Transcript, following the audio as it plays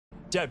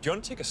Deb, do you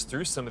want to take us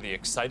through some of the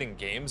exciting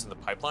games in the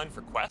pipeline for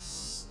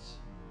Quest?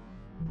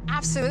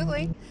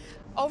 Absolutely.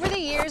 Over the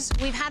years,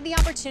 we've had the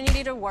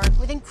opportunity to work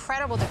with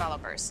incredible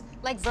developers,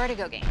 like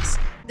Vertigo Games,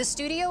 the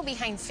studio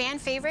behind fan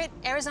favorite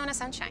Arizona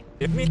Sunshine.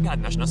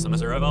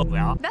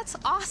 That's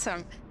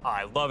awesome.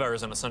 I love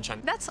Arizona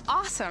Sunshine. That's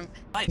awesome.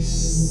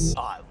 Nice.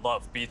 I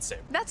love Beat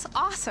Saber. That's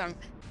awesome.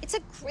 It's a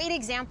great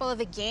example of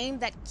a game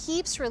that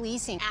keeps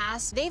releasing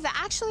asks. They've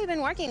actually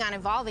been working on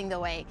evolving the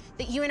way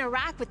that you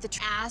interact with the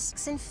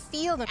asks and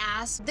feel the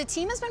asks. The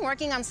team has been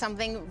working on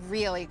something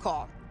really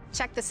cool.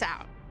 Check this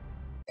out.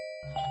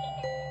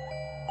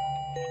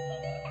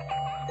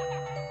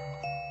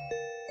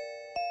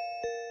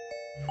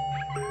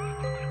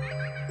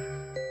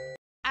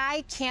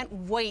 I can't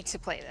wait to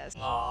play this.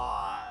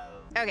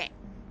 Okay,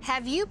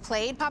 have you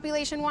played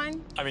Population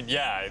 1? I mean,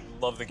 yeah, I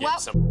love the game Well,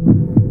 so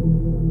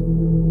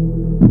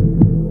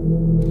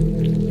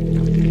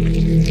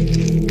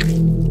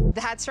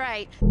That's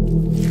right.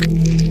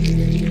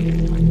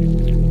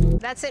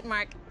 That's it,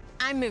 Mark.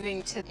 I'm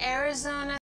moving to Arizona.